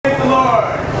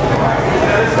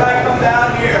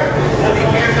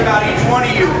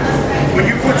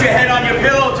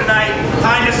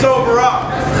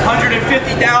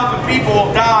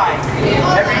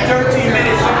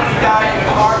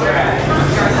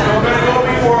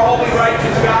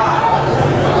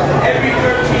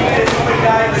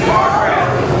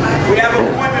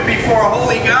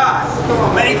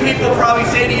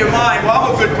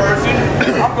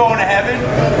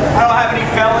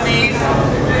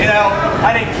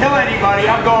everybody,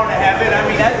 I'm going to heaven. I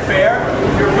mean, that's fair.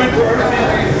 You're a good person.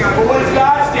 But what is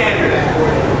God's standard?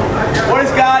 What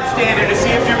is God's standard to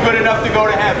see if you're good enough to go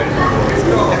to heaven?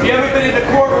 If you haven't been in the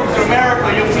courtrooms of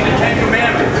America, you'll see the 10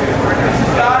 Commandments. This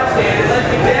is God's standard.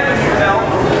 Let's examine yourself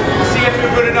to see if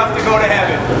you're good enough to go to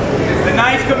heaven. The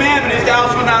 9th commandment is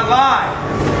thou shalt not lie.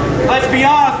 Let's be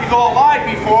honest, we've all lied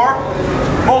before.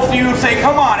 Most of you say,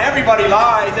 come on, everybody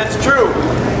lies. That's true.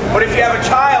 But if you have a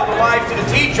child who lies to the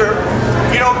teacher,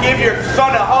 you don't give your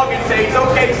son a hug and say, it's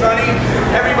okay, sonny,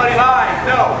 everybody lies.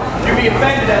 No, you'd be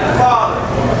offended as a father.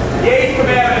 The 8th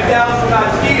commandment is thou shalt not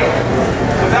steal.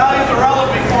 The values are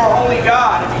relevant before a holy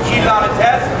God. If you cheated on a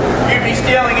test, you'd be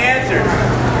stealing answers.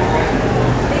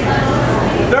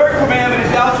 The 3rd commandment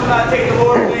is thou shalt not take the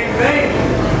Lord's name in vain.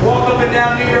 Walk up and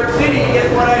down New York City and guess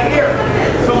what I hear?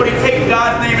 Somebody take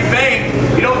God's name in vain.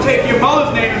 You don't take your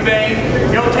mother's name in vain.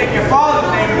 You don't take your father's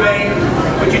name in vain.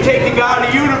 But you take the God of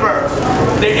the universe.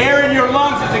 The air in your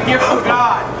lungs is a gift from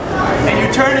God. And you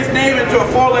turn his name into a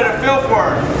 4-letter filth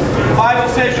word. The Bible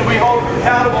says you'll be held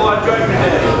accountable on Judgment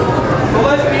Day. So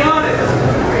let's be honest.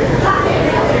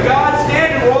 To God's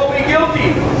standard, we'll all be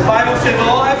guilty. The Bible says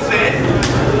all have sinned.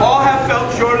 All have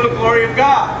felt short of the glory of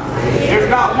God. There's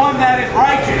not one that is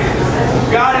righteous.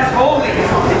 God is holy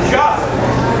and just.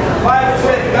 The Bible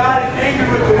says God is angry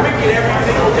with the wicked every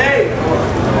single day.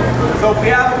 So if we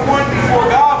have a point before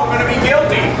God, we're going to be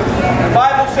guilty. The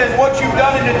Bible says what you've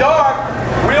done in the dark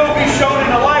will be shown in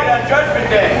the light on Judgment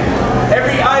Day.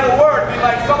 Every idle word will be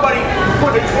like somebody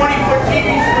put a 20-foot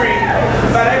TV screen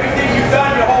about everything you've done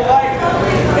your whole life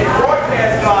and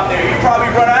broadcast it on there. You'd probably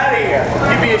run out of here.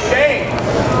 You'd be ashamed.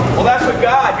 Well, that's what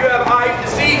God. You have eyes to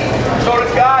see. So does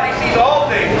God. He sees all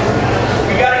things.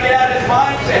 We got to get out of this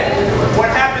mindset. What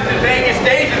happens in Vegas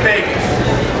stays in Vegas.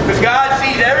 Because God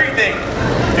sees everything.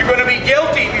 You're going to be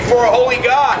guilty before a holy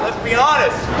God. Let's be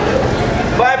honest.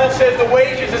 The Bible says the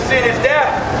wages of sin is death.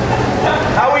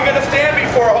 How are we going to stand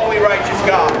before a holy, righteous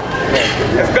God?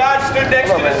 If God stood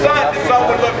next to the sun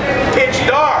would look pitch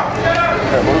dark.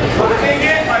 So the thing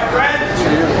is, my friends,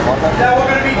 that we're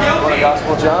going to be guilty.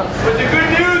 But the good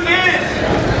news is,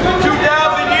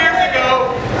 2,000 years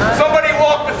ago, somebody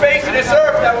walked the face of this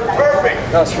earth that was perfect,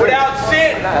 without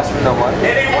sin.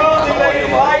 And he willingly laid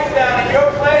his life down in your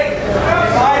place,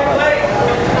 in my place,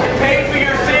 and paid for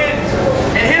your sins.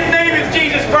 And his name is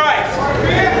Jesus Christ.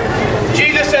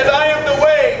 Jesus says, I am the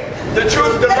way, the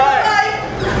truth, the life.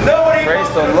 Nobody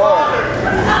comes to the Father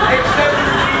except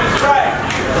through Jesus Christ.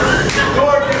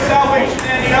 Lord, for salvation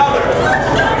any other.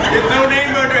 There's no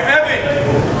name under heaven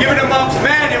given amongst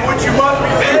men in which you must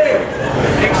be saved,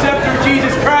 except through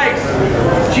Jesus Christ.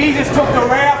 Jesus took the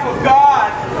wrath of God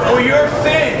for your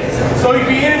sins, so you'd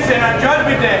be innocent on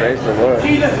Judgment Day.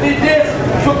 Jesus did this,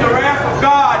 took the wrath of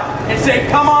God, and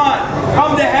said, come on,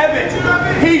 come to heaven.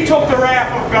 He took the wrath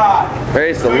of God.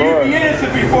 Praise the Lord. So you'd be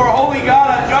innocent before a holy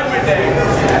God on Judgment Day.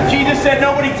 Jesus said,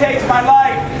 nobody takes my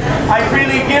life. I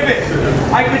freely give it.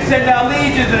 I could send out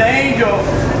legions of angels.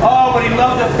 Oh, but he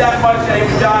loved us that much that he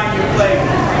would die in your place.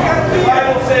 The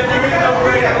Bible says there is no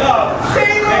greater love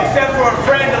except for a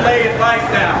friend to lay his life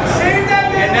down.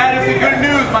 And that is the good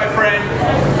news, my friend.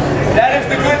 That is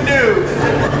the good news.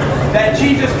 That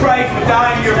Jesus Christ would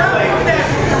die in your place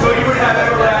so you would have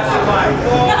everlasting life.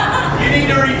 You need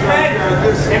to repent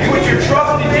and put your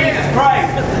trust in Jesus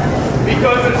Christ.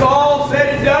 Because it's all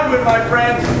said and done with, my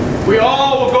friends. We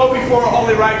all will go before a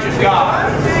holy, righteous God.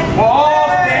 We'll all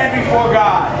stand before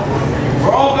God.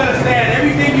 We're all going to stand.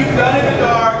 Everything you've done in the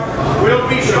dark will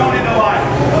be shown in the light.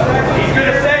 He's going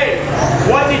to say,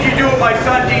 what did you do with my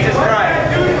son, Jesus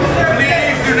Christ?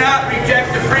 Please do not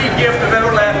reject the free gift of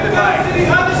everlasting life.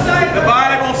 The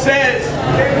Bible says,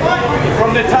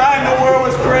 from the time the world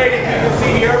was created, you can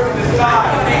see the earth and the sky,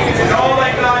 and all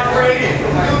that God created.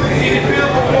 See the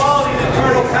beautiful qualities,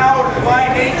 eternal power,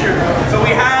 divine nature. So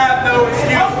we have no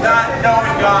excuse not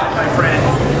knowing God, my friends.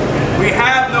 We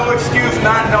have no excuse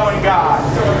not knowing God.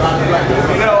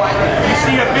 You know, you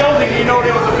see a building, you know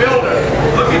there was a builder.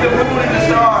 Look at the moon and the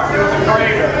stars, there was a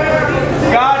creator.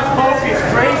 God spoke his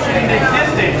creation into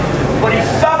existence, but he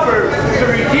suffered to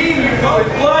redeem you through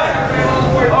his blood.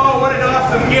 Oh, what an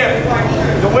awesome gift.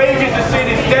 The wages of sin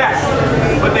is death,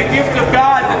 but the gift of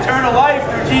God is eternal life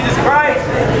through Jesus Christ.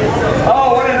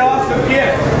 Oh, what an awesome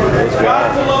gift. God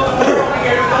so loved the world, he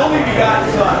gave his only begotten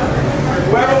Son.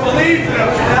 Whoever believes in him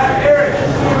should not perish,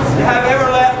 to have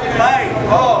everlasting life.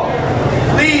 Oh,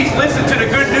 please listen to the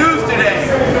good news today.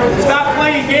 Stop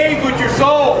playing games with your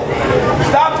soul.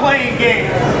 Stop playing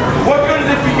games. What good is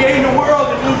it if you gain the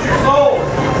world and lose your soul?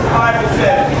 The Bible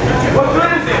says. What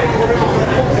good is it?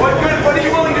 What are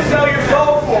you willing to sell your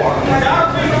soul for?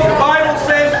 The Bible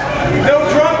says no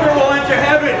drunkard will enter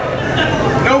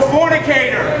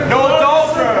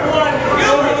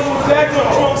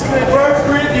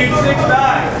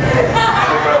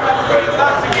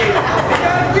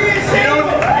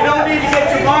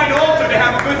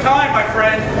good time, my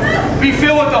friend. Be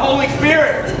filled with the Holy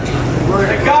Spirit.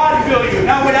 Let God fill you,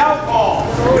 not with alcohol.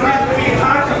 You don't have to be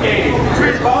intoxicated.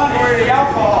 Respond to the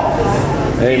alcohol.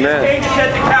 Amen. He came to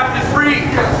set the captives free.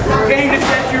 He came to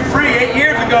set you free. 8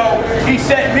 years ago, He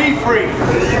set me free.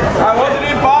 I wasn't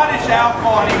in bondage to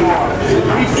alcohol anymore.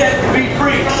 He set me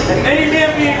free. Any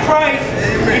man be in Christ,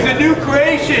 he's a new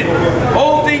creation.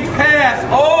 Old things pass.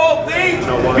 All things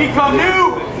become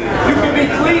new. You can be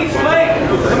clean slate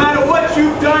no matter what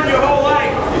you've done your whole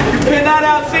life. You cannot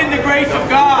out-sin the grace of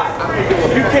God.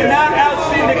 You cannot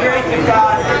out-sin the grace of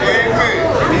God.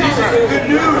 This is good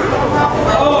news.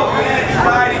 Oh man, He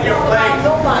died in your place.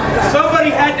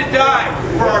 Somebody had to die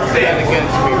for our sins.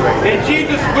 And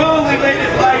Jesus willingly laid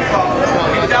His life up.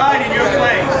 He died in your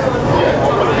place.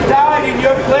 He died in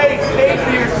your place, paid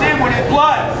for your sin with His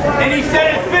blood. And He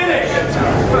said it's finished.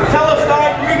 Tell us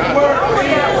thy Greek word, put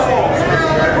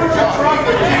your trust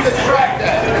in Jesus Christ.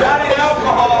 Not in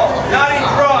alcohol, not in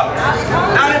drugs,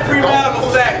 not in premarital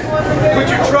sex. Put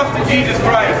your trust in Jesus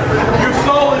Christ. Your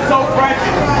soul is so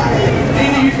precious.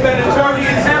 Either you spend eternity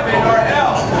in heaven or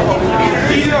hell. Either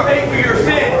Jesus paid for your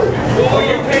sins, or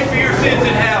you pay for your sins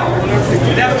in hell.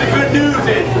 And that's the good news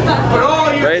is. But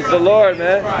all your praise the Lord,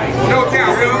 man. No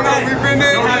doubt. We've been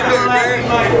there, man.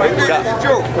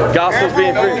 Gospel's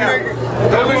being preached.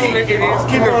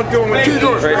 Keep on doing what you're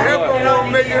doing.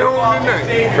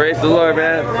 Praise the Lord,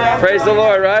 man. Praise the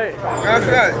Lord, right? That's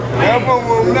right. Help them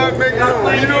will not make it home.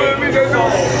 You know what I mean? There's no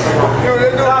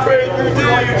prayer through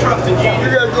there. Your trust in Jesus.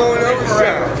 You got to go on the other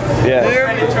side. Yeah. You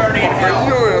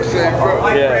know what I'm saying, bro.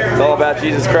 Yeah, it's all about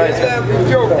Jesus Christ.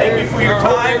 Thank you for your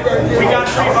time. We got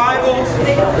 3 Bibles.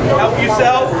 Help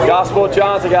yourself. Gospel of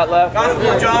John's I got left. Gospel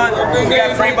of John. We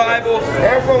got 3 Bibles.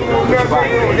 Help them will not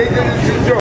make it home. They get it to